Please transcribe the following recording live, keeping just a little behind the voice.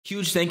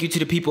Huge thank you to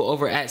the people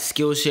over at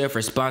Skillshare for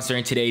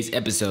sponsoring today's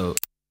episode.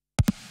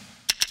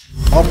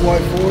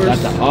 Off-white fours. Got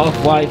the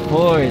off-white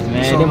fours,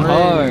 man. Them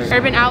hard.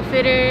 Urban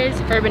Outfitters,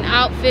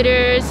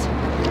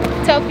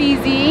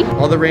 Telfeezy.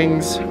 All the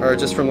rings are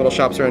just from little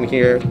shops around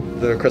here.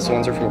 The crystal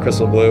ones are from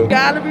Crystal Blue.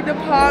 Gallery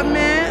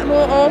department,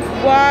 little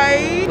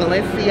off-white.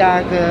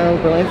 Balenciaga.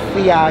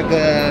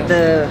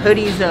 The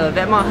hoodie's a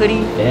Vetmont hoodie.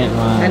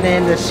 Vetmont. And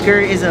then the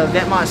skirt is a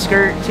Vetmont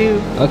skirt too.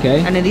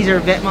 Okay. And then these are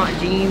Vetmont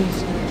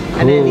jeans.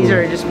 And then these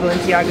are just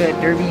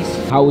Balenciaga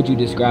derbies. How would you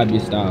describe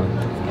your style?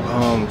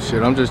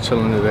 Shit, I'm just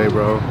chilling today,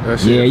 bro.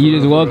 Yeah, you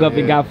just woke up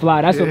and got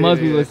fly. That's what most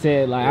people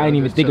said. Like, I didn't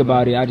even think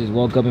about it. I just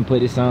woke up and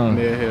put this on.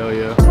 Yeah, hell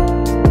yeah.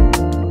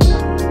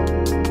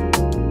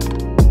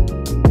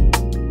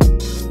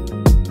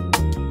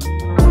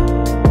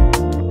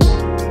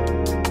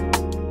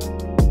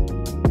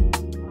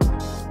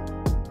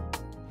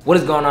 What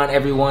is going on,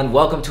 everyone?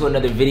 Welcome to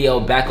another video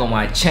back on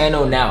my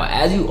channel. Now,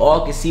 as you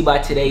all can see by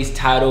today's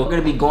title, we're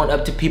gonna be going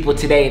up to people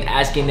today and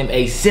asking them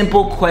a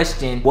simple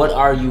question: what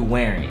are you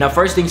wearing? Now,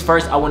 first things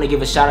first, I want to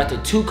give a shout out to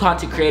two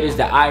content creators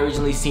that I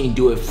originally seen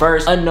do it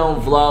first.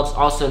 Unknown Vlogs,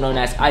 also known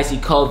as Icy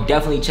Cove.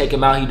 Definitely check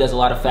him out. He does a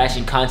lot of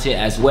fashion content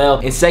as well.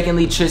 And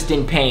secondly,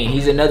 Tristan Payne.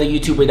 He's another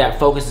YouTuber that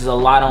focuses a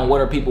lot on what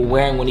are people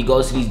wearing when he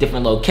goes to these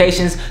different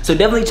locations. So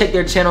definitely check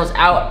their channels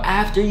out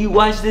after you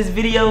watch this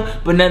video.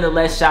 But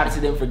nonetheless, shout out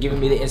to them for giving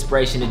me the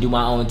inspiration to do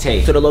my own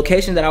take. So the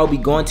location that I will be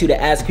going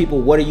to ask people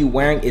what are you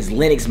wearing is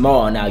Lenox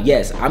Mall. Now,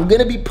 yes, I'm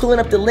gonna be pulling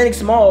up the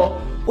Lenox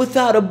Mall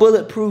without a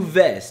bulletproof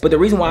vest. But the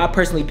reason why I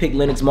personally picked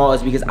Lenox Mall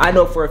is because I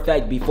know for a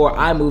fact before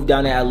I moved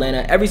down to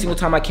Atlanta, every single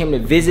time I came to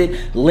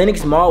visit,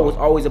 Lenox Mall was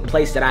always a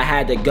place that I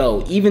had to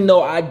go. Even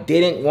though I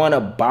didn't want to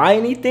buy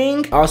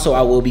anything. Also,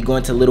 I will be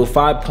going to Little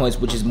 5 Points,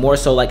 which is more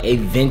so like a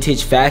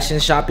vintage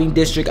fashion shopping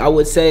district, I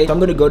would say. So I'm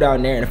gonna go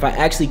down there, and if I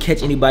actually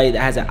catch anybody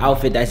that has an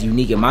outfit that's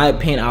unique in my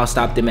opinion, I'll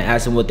stop them and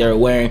ask them what they're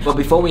wearing. But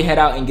before we head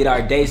out and get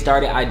our day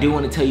started, I do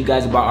want to tell you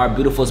guys about our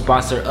beautiful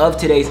sponsor of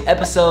today's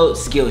episode,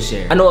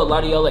 Skillshare. I know a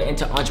lot of y'all are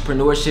into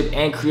entrepreneurship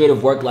and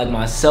creative work like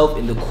myself,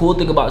 and the cool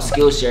thing about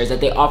Skillshare is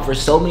that they offer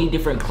so many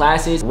different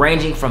classes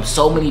ranging from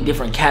so many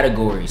different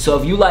categories. So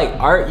if you like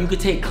art, you could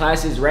take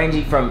classes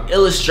ranging from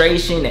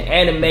illustration to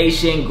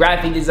animation,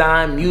 graphic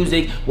design,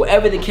 music,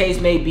 whatever the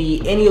case may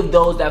be. Any of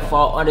those that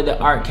fall under the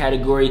art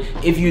category,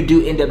 if you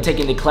do end up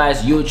taking the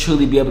class, you'll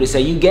truly be able to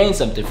say you gained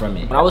something from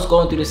it. When I was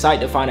going through the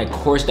site to find a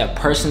course that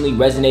personally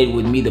resonated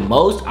with me the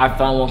most, I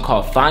found one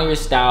called Find Your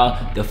Style,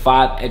 the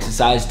 5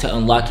 Exercises to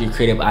Unlock Your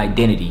Creative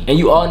Identity. And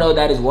you all know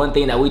that is one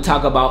thing that we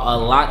talk about a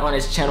lot on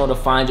this channel, to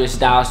find your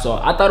style. So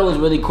I thought it was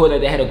really cool that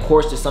they had a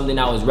course to something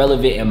that was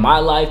relevant in my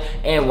life,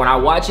 and when I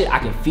watch it, I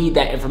can feed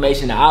that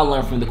information that I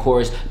learned from the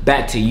course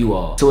back to you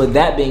all. So with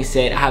that being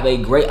said, I have a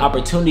great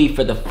opportunity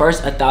for the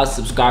first 1,000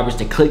 subscribers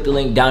to click the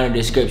link down in the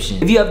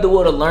description. If you have the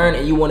will to learn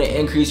and you want to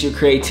increase your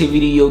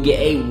creativity, you'll get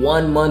a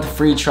 1-month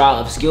free trial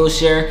of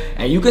Skillshare,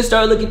 and you can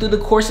start looking through the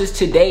courses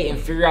today and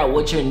figure out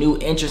what your new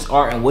interests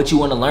are and what you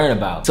want to learn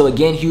about. So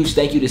again, huge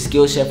thank you to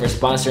Skillshare for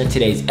sponsoring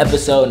today's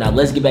episode. Now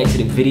let's get back to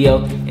the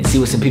video and see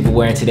what some people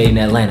wearing today in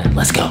Atlanta.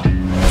 Let's go.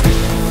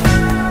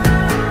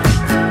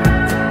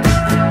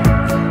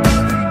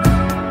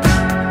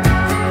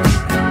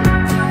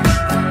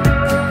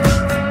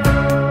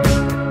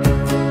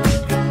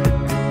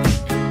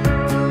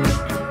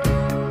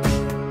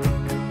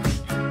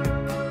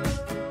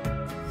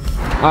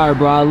 All right,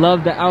 bro, I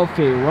love the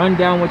outfit. Run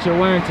down what you're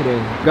wearing today.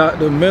 Got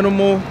the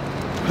Minimal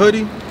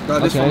hoodie.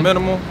 Got this from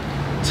Minimal.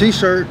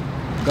 T-shirt.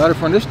 Got it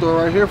from this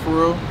store right here for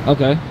real.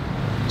 Okay.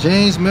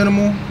 Jeans,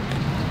 Minimal.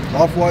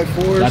 Off-white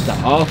fours. Got the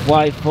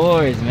off-white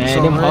fours,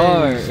 man. Them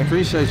hard.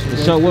 Appreciate you.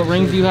 So what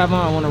rings do you have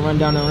on? I want to run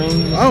down the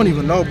rings. I don't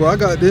even know, bro. I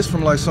got this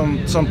from like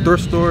some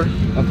thrift store.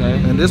 Okay.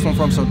 And this one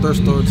from some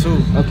thrift store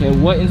too. Okay,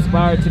 what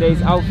inspired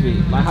today's outfit?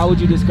 Like, how would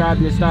you describe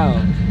your style?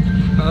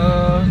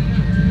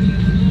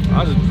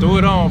 I just threw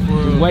it on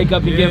for just wake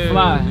up and get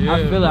fly. Yeah,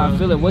 I feel it, I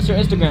feel it. What's your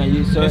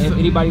Instagram? So if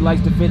anybody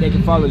likes the fit, they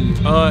can follow you.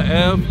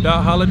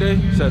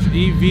 F.holiday. So that's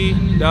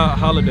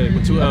EV.holiday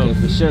with 2 L's. Okay,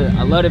 for sure.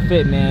 I love the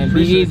fit, man.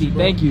 Appreciate Be easy. you,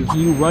 Thank you. Can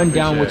you run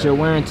down what you're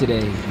wearing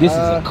today? This is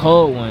a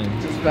cold one.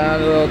 Just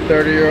found a little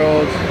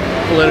 30-year-old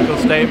political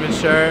statement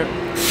shirt,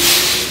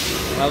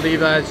 my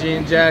Levi's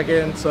jean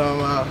jacket, and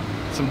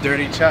some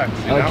dirty chucks.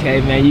 You know? Okay,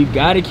 man. You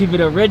gotta keep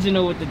it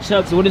original with the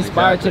chucks. What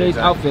inspired today's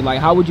outfit? Like,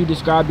 how would you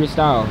describe your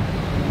style?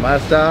 My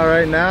style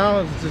right now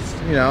is just,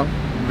 you know,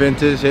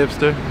 vintage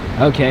hipster.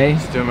 Okay.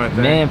 Just doing my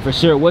thing. Man, for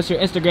sure. What's your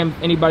Instagram?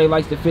 If anybody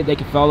likes the fit, they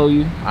can follow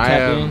you. I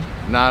am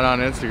not on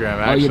Instagram,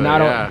 actually. Oh, you're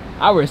not on?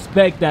 I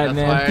respect that,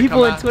 man.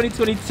 People in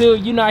 2022,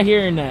 you're not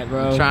hearing that,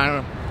 bro.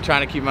 Trying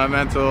to keep my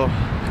mental,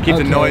 keep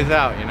the noise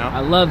out, you know? I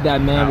love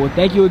that, man. Well,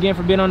 thank you again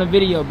for being on the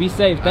video. Be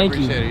safe. Thank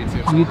you. I appreciate it,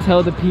 you too. Can you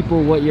tell the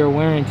people what you're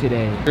wearing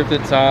today?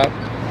 Thrifted top,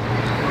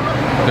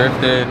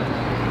 thrifted,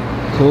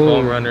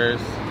 foam runners.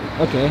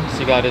 Okay.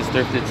 She got his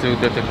thrifted too,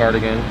 thrifted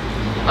cardigan.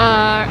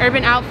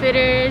 Urban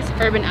Outfitters,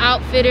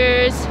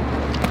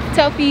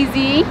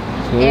 Telfeezy,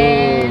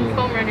 and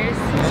foam runners.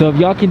 So if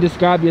y'all can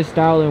describe your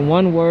style in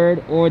one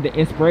word or the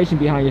inspiration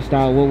behind your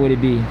style, what would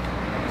it be?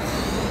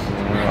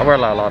 I wear a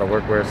lot of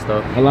workwear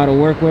stuff. A lot of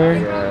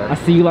workwear? Yeah. I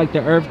see you like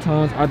the earth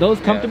tones. Are those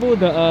comfortable,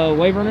 the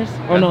wave runners?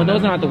 Oh no,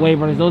 those are not the wave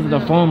runners, those are the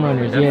foam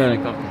runners. Definitely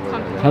Yeah.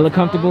 comfortable. Hella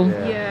comfortable?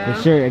 Yeah.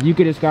 For sure. If you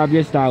could describe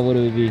your style, what it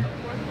would be?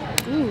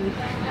 Ooh.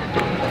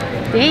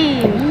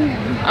 Dang.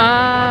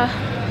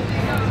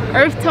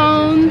 Earth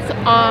tones.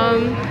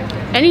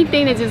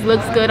 Anything that just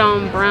looks good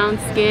on brown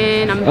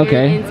skin. I'm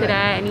very into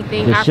that.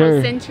 Anything For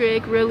sure.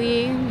 Afrocentric,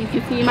 really. You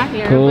can see my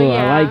hair. Cool, But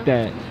yeah. I like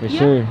that. For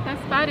sure.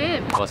 That's about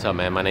it. What's up,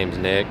 man? My name's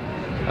Nick.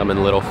 I'm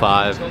in Little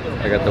 5.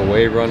 I got the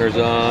wave runners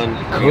on.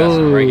 I got Cool.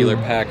 some regular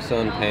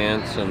PacSun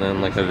pants, and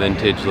then like a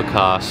vintage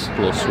Lacoste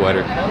little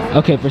sweater.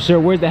 Okay, for sure.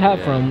 Where's the hat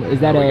from? Is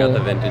that We got the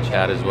vintage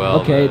hat as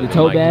well. Okay, the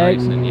tote Mike bag?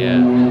 Tyson, yeah.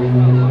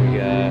 We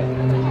got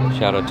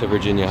shout out to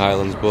Virginia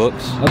Highlands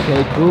Books.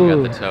 Okay, cool.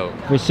 We got the tote.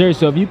 For sure.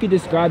 So if you could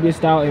describe your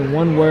style in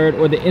one word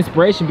or the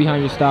inspiration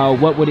behind your style,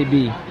 what would it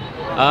be?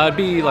 It'd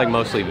be like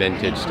mostly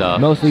vintage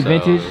stuff. Mostly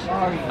vintage?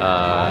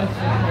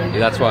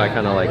 That's why I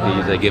kind of like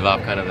these. They give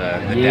off kind of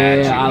the Yeah,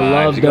 dad shoe I vibes.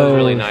 love It goes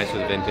really those. nice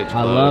with vintage clothes.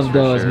 I love for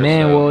those. sure,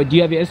 Man, so. well, do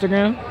you have your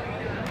Instagram?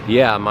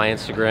 Yeah, my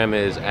Instagram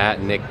is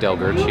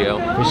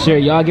 @NickDelGurcio. For sure.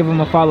 Y'all give him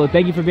a follow.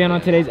 Thank you for being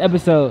on today's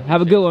episode.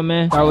 Have a good one,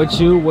 man. Start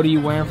with you. What are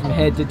you wearing from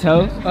head to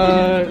toe?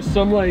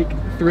 Some like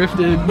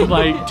thrifted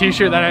like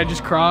t-shirt that I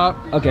just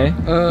cropped. Okay.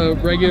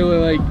 Regular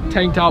like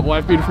tank top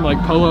wife beater from like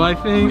Polo, I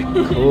think.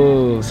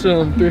 Cool.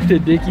 Some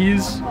thrifted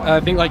Dickies,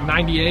 I think like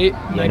 98.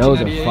 Yeah, those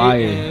are 1998,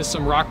 fire. And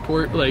some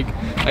Rockport, like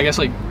I guess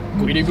like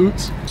Guidi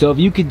boots. So if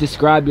you could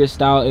describe your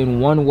style in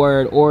one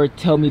word or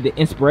tell me the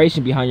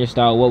inspiration behind your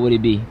style, what would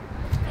it be?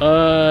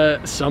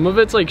 Some of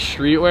it's like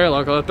streetwear.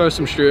 Like I'll throw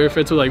some streetwear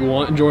fits with like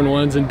Jordan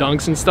 1s and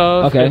Dunks and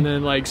stuff. Okay. And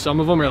then like some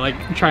of them are like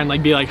trying to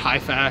like be like high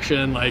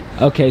fashion, like.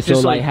 Okay, so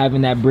just, like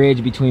having that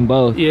bridge between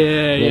both.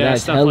 Yeah,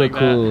 That's stuff hella like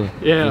cool. that.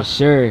 Yeah. For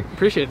sure.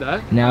 Appreciate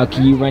that. Now,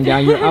 can you run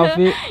down your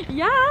outfit?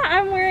 Yeah,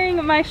 I'm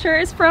wearing, my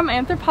shirt is from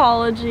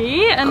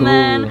Anthropology, and Cool.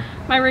 then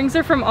my rings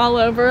are from all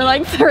over,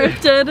 like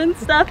thrifted and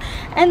stuff.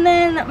 And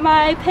then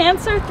my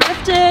pants are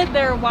thrifted,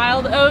 they're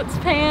Wild Oats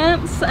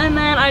pants, and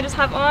then I just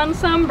have on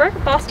some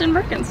Boston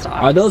Birkenstocks.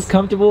 Are those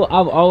comfortable?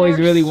 I've always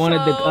They're really wanted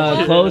the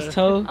so- closed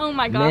toe. Oh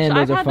my gosh, Man,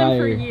 I've those are had them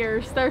for fire.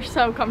 years. They're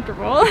so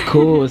comfortable.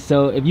 Cool.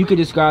 So if you could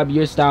describe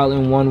your style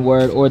in one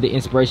word or the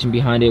inspiration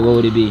behind it, what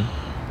would it be?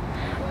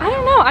 I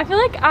don't know. I feel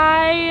like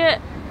I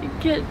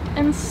get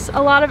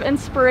a lot of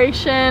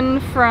inspiration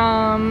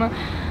from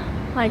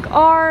like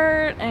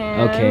art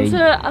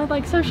and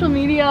like social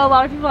media. A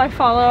lot of people I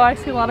follow, I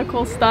see a lot of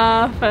cool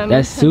stuff. And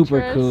That's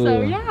super Pinterest, cool.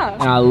 So yeah.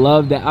 And I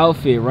love the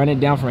outfit. Run it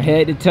down from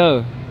head to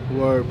toe.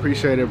 Word,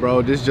 appreciate it,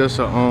 bro. This just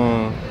a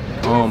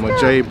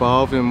J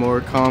Balvin,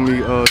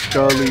 Murakami,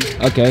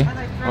 Scully. Okay.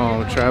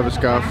 Travis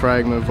Scott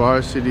Fragment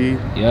Varsity.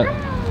 Yep.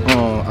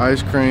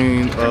 Ice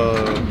cream,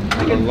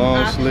 a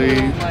long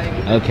sleeve.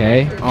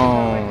 Okay.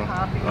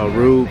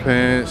 Rude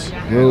pants.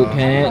 Rude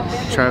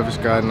pants. Travis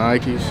Scott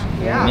Nikes.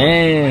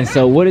 Man,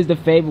 so what is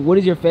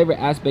your favorite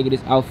aspect of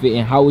this outfit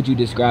and how would you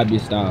describe your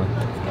style?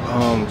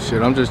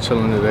 Shit, I'm just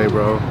chilling today,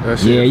 bro.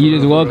 That's Yeah, it, you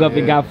just woke up yeah.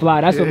 and got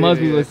fly. That's what most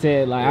people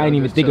said. Like, I didn't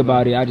even just think chilling.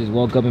 about it. I just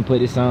woke up and put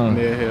this on.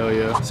 Yeah, hell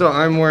yeah. So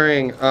I'm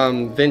wearing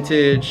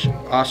vintage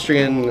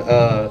Austrian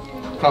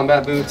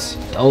combat boots.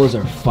 Those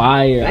are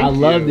fire. I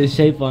love the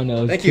shape on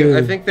those. Thank too. you.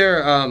 I think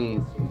they're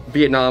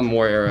Vietnam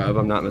War era, if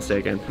I'm not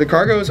mistaken. The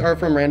cargos are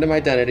from Random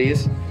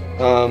Identities.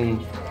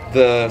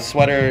 The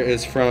sweater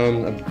is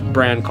from a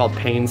brand called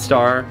Pain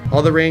Star.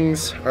 All the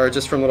rings are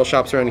just from little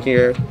shops around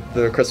here.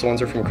 The crystal ones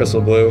are from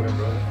Crystal Blue.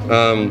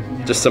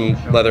 Just some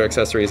leather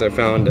accessories I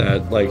found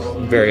at like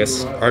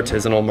various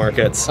artisanal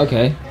markets.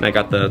 Okay. And I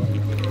got the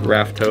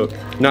raft tote.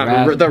 Not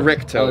Raft. the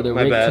Rick tote, Oh, the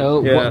my Rick bad.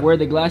 tote. Yeah. Where are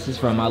the glasses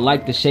from? I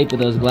like the shape of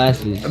those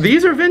glasses.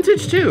 These are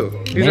vintage too.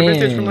 These are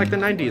vintage Man. from like the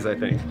 90s, I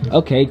think.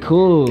 Okay,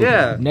 cool.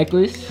 Yeah.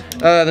 Necklace?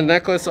 The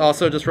necklace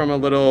also just from a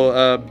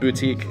little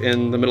boutique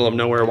in the middle of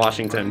nowhere,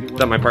 Washington,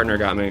 that my partner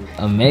got me.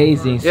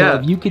 Amazing. So Yeah.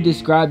 if you could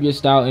describe your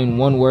style in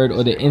one word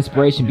or the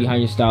inspiration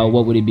behind your style,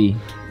 what would it be?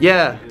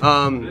 Yeah,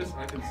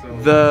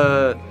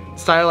 the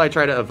style I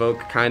try to evoke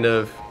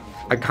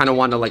I kind of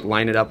want to like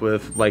line it up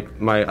with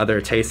like my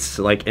other tastes,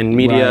 like in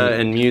media Right.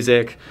 and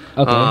music.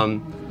 Okay.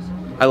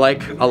 I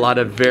like a lot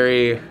of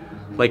very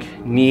like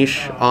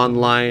niche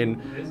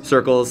online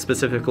circles,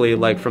 specifically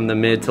like from the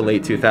mid to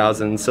late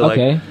 2000s. So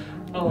Okay.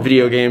 like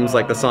video games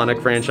like the Sonic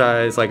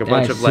franchise, like a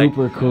bunch That's of like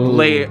super cool.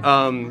 late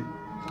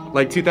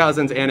like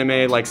 2000s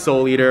anime like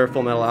Soul Eater,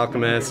 Full Metal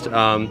Alchemist.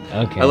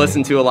 Okay. I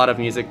listen to a lot of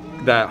music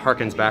that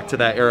harkens back to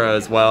that era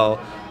as well.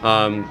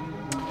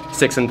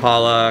 Six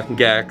Impala,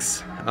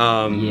 Gex.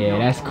 Yeah,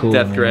 that's cool,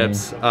 Death man.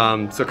 Grips.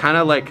 So kind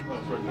of like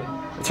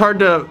it's hard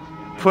to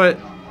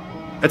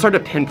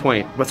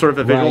pinpoint what sort of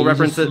a visual Right,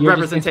 you're just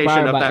representation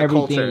inspired of by that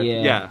everything, culture.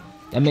 yeah.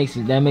 That makes a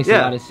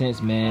Yeah. lot of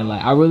sense, man.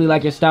 Like, I really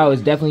like your style.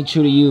 It's definitely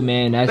true to you,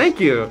 man. Thank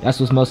you. That's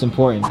what's most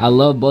important. I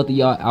love both of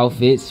y'all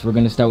outfits. We're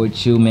gonna start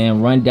with you,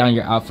 man. Run down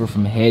your outfit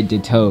from head to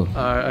toe.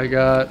 I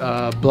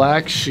got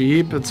Black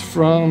Sheep. It's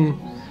from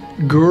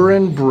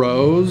Gurin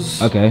Bros.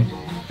 Okay.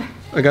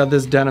 I got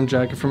this denim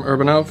jacket from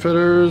Urban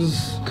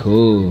Outfitters.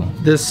 Cool.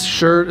 This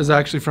shirt is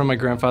actually from my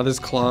grandfather's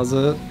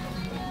closet.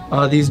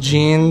 These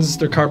jeans,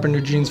 they're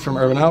carpenter jeans from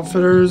Urban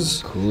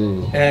Outfitters.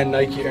 Cool. And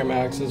Nike Air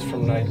Maxes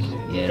from Nike.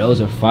 Yeah, those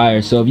are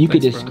fire. So if you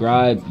could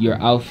describe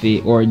your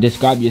outfit or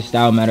describe your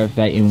style, matter of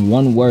fact, in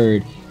one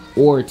word,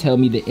 or tell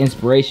me the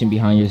inspiration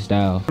behind your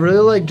style. I really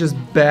like just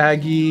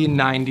baggy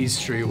 90s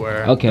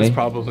streetwear. Okay. That's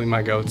probably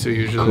my go-to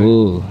usually.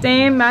 Cool.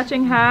 Same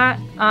matching hat,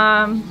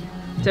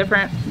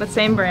 different, but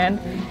same brand.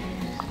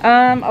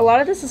 A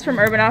lot of this is from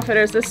Urban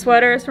Outfitters. This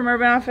sweater is from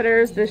Urban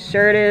Outfitters. This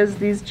shirt is.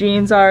 These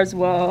jeans are as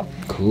well.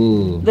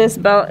 Cool. This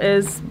belt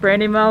is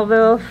Brandy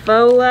Melville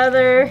faux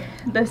leather.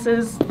 This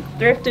is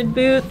thrifted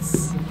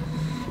boots,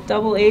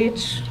 double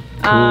H.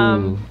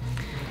 Cool.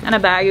 And a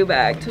baggy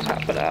bag to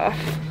top it off.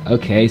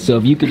 Okay, so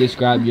if you could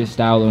describe your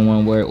style in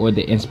one word or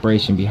the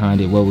inspiration behind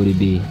it, what would it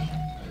be?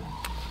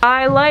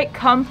 I like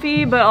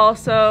comfy, but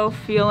also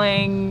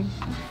feeling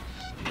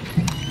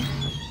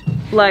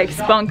like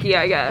spunky,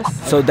 I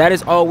guess. So that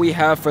is all we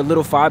have for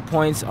little 5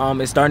 points.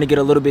 It's starting to get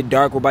a little bit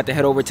dark. We're about to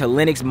head over to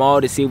Lenox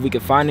Mall to see if we can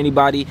find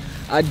anybody.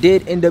 I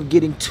did end up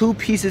getting 2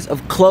 pieces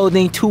of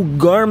clothing, 2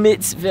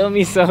 garments, feel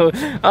me? So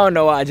I don't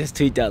know why I just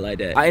tweet that like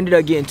that. I ended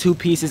up getting 2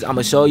 pieces. I'm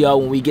gonna show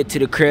y'all when we get to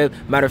the crib.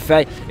 Matter of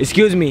fact,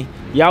 excuse me,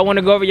 y'all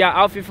wanna go over y'all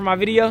outfit for my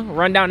video?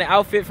 Run down the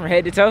outfit from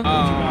head to toe?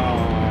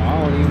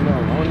 I don't even know.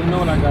 I don't even know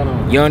what I got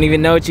on. You don't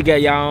even know what you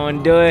got, y'all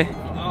wanna do it?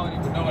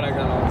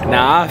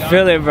 Nah, I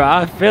feel it, bro.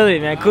 I feel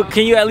it, man.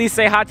 Can you at least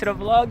say hi to the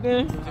vlog,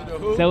 then?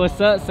 Say what's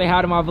up. Say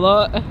hi to my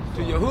vlog.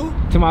 To your who?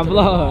 To my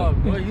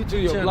vlog. What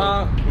YouTube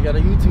vlog? You got a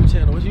YouTube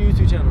channel. What's your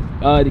YouTube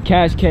channel? The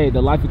Cash K,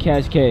 the Life of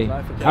Cash K.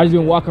 I just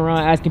been walking around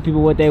asking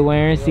people what they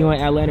wearing, seeing what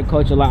Atlanta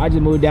culture like. I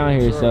just moved down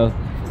here, so.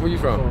 Where you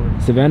from?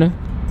 Savannah,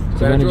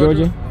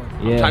 Georgia.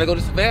 Yeah. I'm trying to go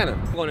to Savannah.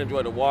 I'm going to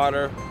enjoy the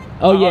water.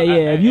 Oh yeah,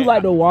 yeah. If you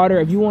like the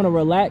water, if you want to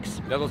relax,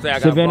 I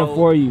Savannah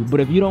for you. But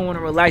if you don't want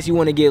to relax, you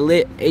want to get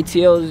lit,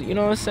 ATLs, you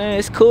know what I'm saying?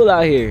 It's cool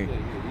out here.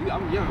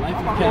 I'm young.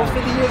 I'm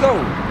 50 years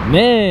old.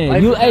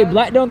 Man, hey,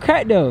 black don't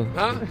crack though.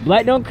 Huh?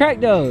 Black don't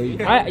crack though.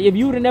 If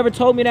you would have never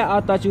told me that,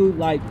 I thought you were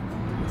like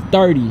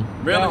 30.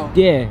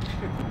 Really?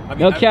 Yeah.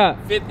 No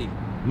cap. 50.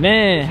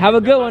 Man, have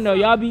a good one though.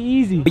 Y'all be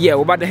easy. But yeah,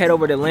 we're about to head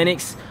over to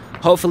Lenox.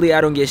 Hopefully I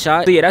don't get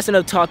shot. So yeah, that's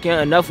enough talking,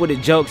 enough with the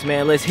jokes,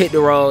 man. Let's hit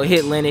the road,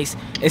 hit Lenox,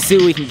 and see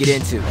what we can get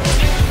into.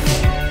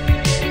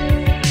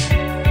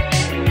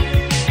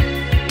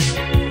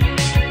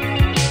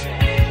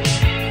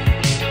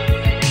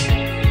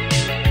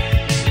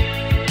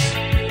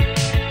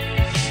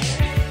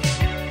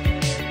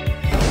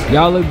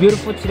 Y'all look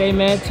beautiful today,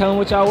 man. Tell them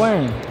what y'all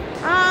wearing.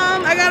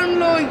 I got them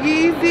little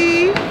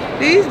Yeezy.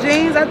 These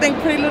jeans, I think,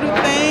 pretty little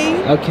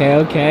thing. Okay,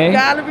 okay.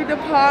 Gallery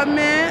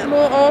department,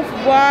 little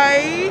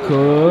off-white.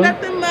 Cool.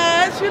 Nothing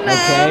much, you know.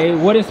 Okay,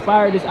 what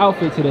inspired this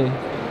outfit today?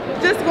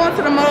 Just going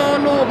to the mall,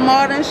 little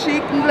modern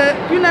chic look,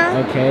 you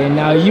know. Okay,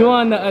 now you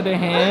on the other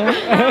hand,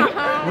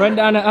 run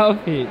down the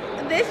outfit.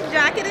 This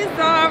jacket is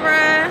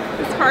Zara.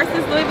 This purse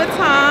is Louis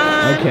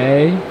Vuitton.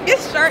 Okay.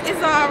 This shirt is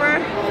Zara.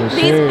 For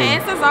These sure.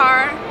 pants are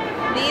Zara.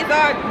 These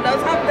are no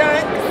top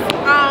dunks.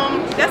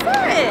 That's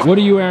it. What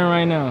are you wearing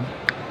right now?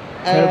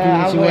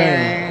 I'm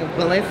wearing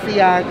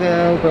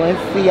Balenciaga,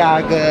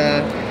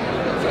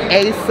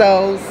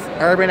 ASOS,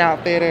 Urban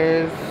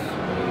Outfitters,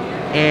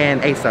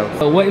 and ASOS.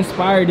 So what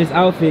inspired this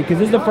outfit? Because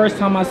this is the first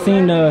time I've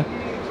seen the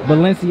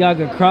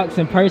Balenciaga Crocs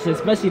in person,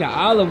 especially the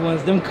olive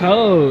ones, them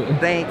cold.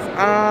 Thanks.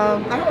 I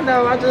don't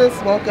know, I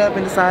just woke up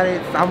and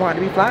decided I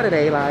wanted to be fly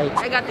today. Like,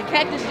 I got the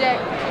Cactus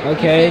Jack.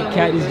 Okay,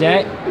 Cactus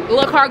Jack.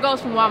 Little cargos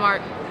from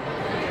Walmart.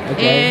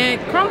 Okay.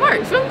 And Chrome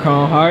Hearts.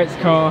 Chrome Hearts,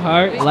 Chrome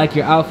Hearts. I like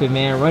your outfit,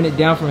 man. Run it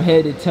down from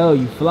head to toe.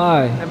 You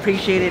fly. I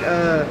appreciate it.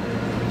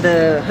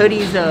 The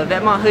hoodie's a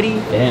Vetmont hoodie.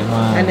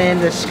 Vetmont. And then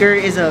the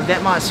skirt is a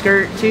Vetmont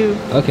skirt too.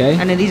 Okay.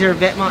 And then these are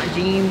Vetmont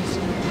jeans.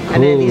 Cool.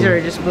 And then these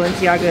are just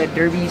Balenciaga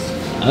derbies.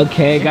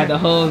 Okay, got the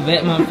whole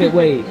Vetmont fit.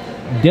 Wait,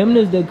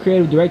 Demna's the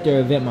creative director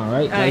of Vetmont,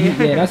 right? Like,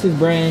 yeah, that's his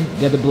brand.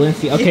 Got the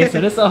Balenciaga. Okay,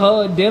 so that's a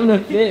whole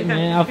Demna fit,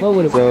 man. I fuck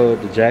with it. So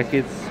the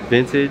jackets,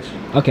 vintage.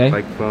 Okay.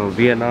 Like from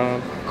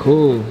Vietnam.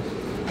 Cool.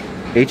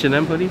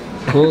 H&M hoodie.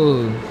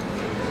 Cool.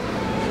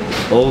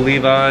 Old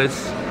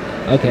Levi's.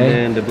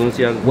 Okay. And the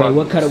Balenciaga.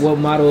 Wait, what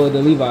model of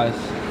the Levi's?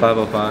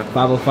 505.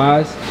 505s?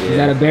 Yeah. Is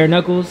that a bare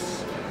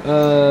knuckles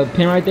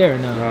pin right there or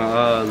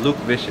no? Luke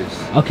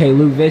Vicious. Okay,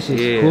 Luke Vicious.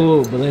 Yeah.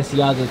 Cool.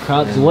 Balenciaga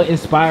Crocs. What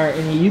inspired,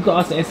 and you can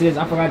also answer this,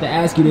 I forgot to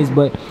ask you this,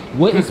 but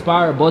what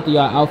inspired both of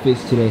y'all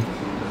outfits today?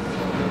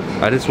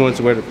 I just wanted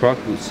to wear the Croc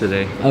boots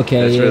today.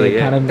 Okay, that's yeah, really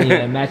kind of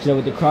match it up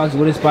with the Crocs.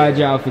 What inspired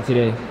your outfit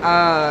today?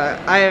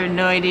 I have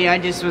no idea. I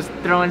just was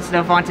throwing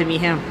stuff on to meet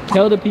him.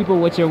 Tell the people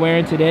what you're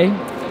wearing today.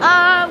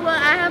 Well,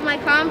 I have my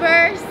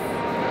Converse.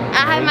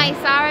 I have my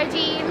Zara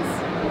jeans.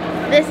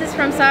 This is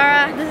from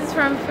Zara. This is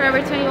from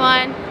Forever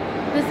 21.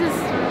 This is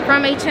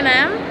from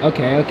H&M.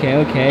 Okay, okay,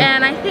 okay.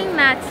 And I think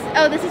that's,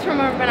 oh, this is from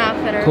Urban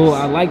Outfitters. Cool,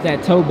 I like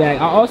that tote bag.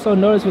 I also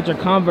noticed with your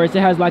Converse, it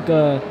has like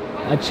a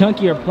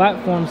chunkier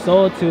platform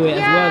sole to it, as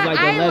well as like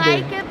the leather. I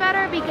like it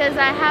better because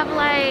I have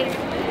like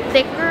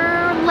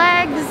thicker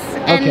legs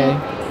and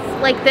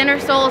like thinner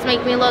soles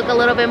make me look a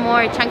little bit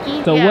more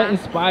chunky. So what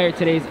inspired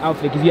today's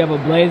outfit? Because you have a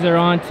blazer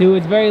on too.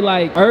 It's very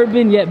like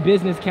urban yet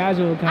business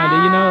casual kind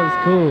of, you know,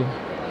 it's cool.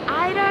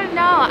 I don't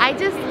know. I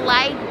just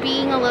like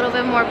being a little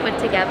bit more put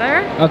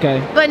together.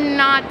 Okay. But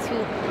not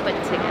too put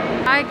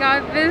together. I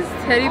got this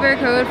teddy bear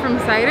coat from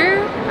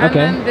Cider. And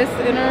then this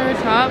inner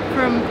top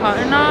from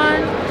Cotton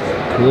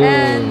On. Cool.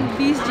 And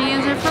these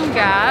jeans are from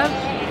Gap.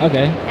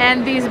 Okay.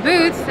 And these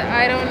boots,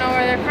 I don't know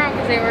where they're from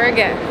because they were a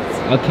gift.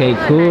 Okay,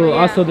 cool.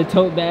 Also the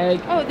tote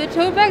bag. Oh, the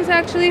tote bag's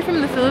actually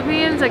from the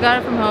Philippines. I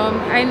got it from home.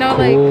 I know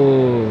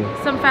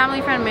like some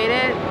family friend made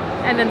it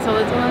and then sold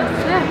it to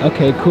us. Yeah.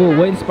 Okay, cool.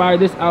 What inspired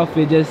this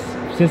outfit? Just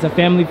since a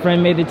family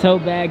friend made the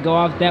tote bag, go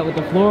off that with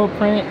the floral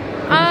print?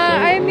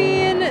 I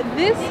mean,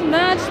 this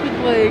matched with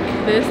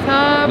like this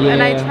top,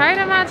 and I try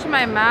to match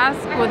my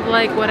mask with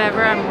like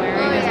whatever I'm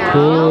wearing as well.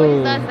 Cool.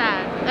 Always does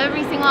that.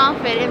 Every single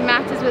outfit, it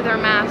matches with her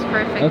mask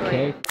perfectly.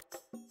 Okay.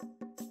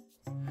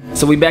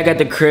 So we back at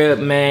the crib,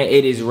 man.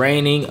 It is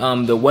raining.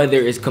 The weather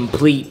is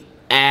complete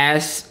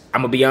ass.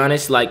 I'm gonna be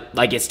honest, like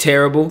it's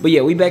terrible. But yeah,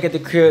 we back at the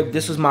crib.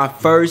 This was my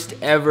first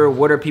ever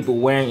What Are People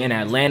Wearing in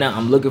Atlanta.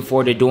 I'm looking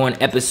forward to doing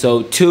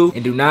episode 2.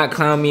 And do not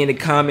clown me in the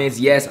comments.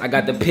 Yes, I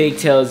got the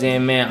pigtails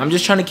in, man. I'm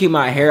just trying to keep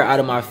my hair out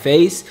of my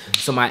face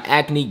so my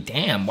acne,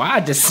 damn, why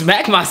I just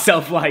smack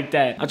myself like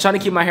that? I'm trying to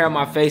keep my hair on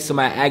my face so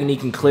my acne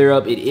can clear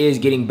up. It is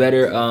getting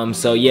better.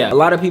 So yeah, a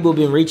lot of people have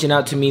been reaching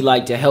out to me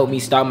like to help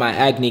me stop my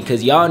acne,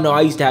 because y'all know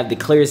I used to have the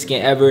clearest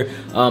skin ever.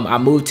 I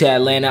moved to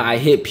Atlanta, I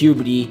hit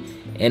puberty,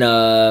 and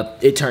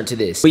it turned to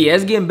this. But yeah,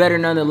 it's getting better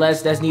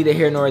nonetheless. That's neither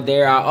here nor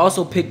there. I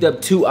also picked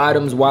up 2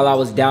 items while I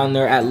was down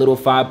there at Little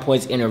 5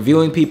 Points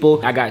interviewing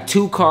people. I got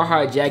 2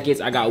 Carhartt jackets.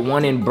 I got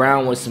one in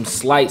brown with some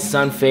slight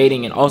sun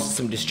fading and also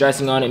some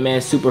distressing on it, man.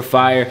 Super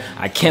fire.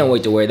 I can't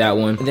wait to wear that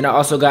one. And then I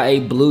also got a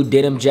blue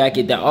denim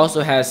jacket that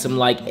also has some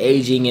like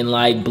aging and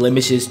like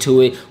blemishes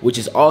to it, which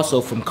is also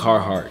from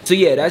Carhartt. So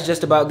yeah, that's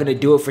just about gonna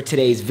do it for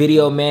today's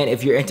video, man.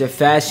 If you're into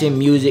fashion,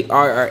 music,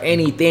 art, or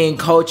anything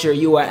culture,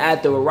 you are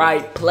at the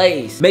right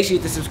place. Make sure you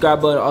hit the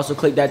subscribe button. Also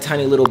click that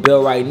tiny little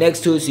bell right next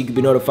to it so you can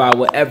be notified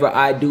whenever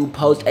I do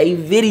post a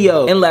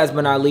video. And last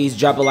but not least,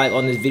 drop a like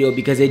on this video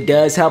because it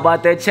does help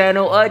out the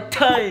channel a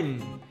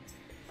ton.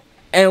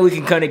 And we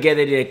can come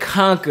together to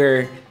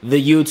conquer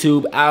the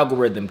YouTube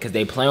algorithm because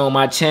they play on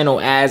my channel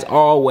as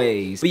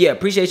always. But yeah,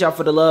 appreciate y'all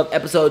for the love.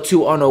 Episode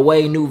 2 on the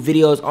way. New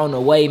videos on the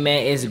way,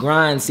 man. It's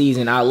grind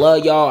season. I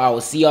love y'all. I will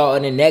see y'all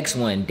in the next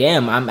one.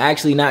 Damn, I'm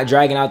actually not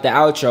dragging out the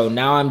outro.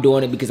 Now I'm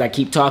doing it because I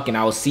keep talking.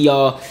 I will see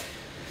y'all.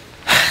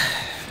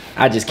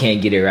 I just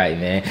can't get it right,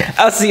 man.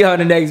 I'll see y'all in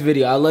the next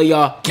video. I love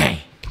y'all. Gang.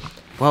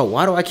 Wow,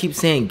 why do I keep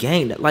saying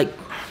gang? Like,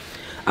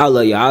 I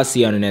love y'all. I'll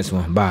see y'all in the next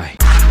one. Bye.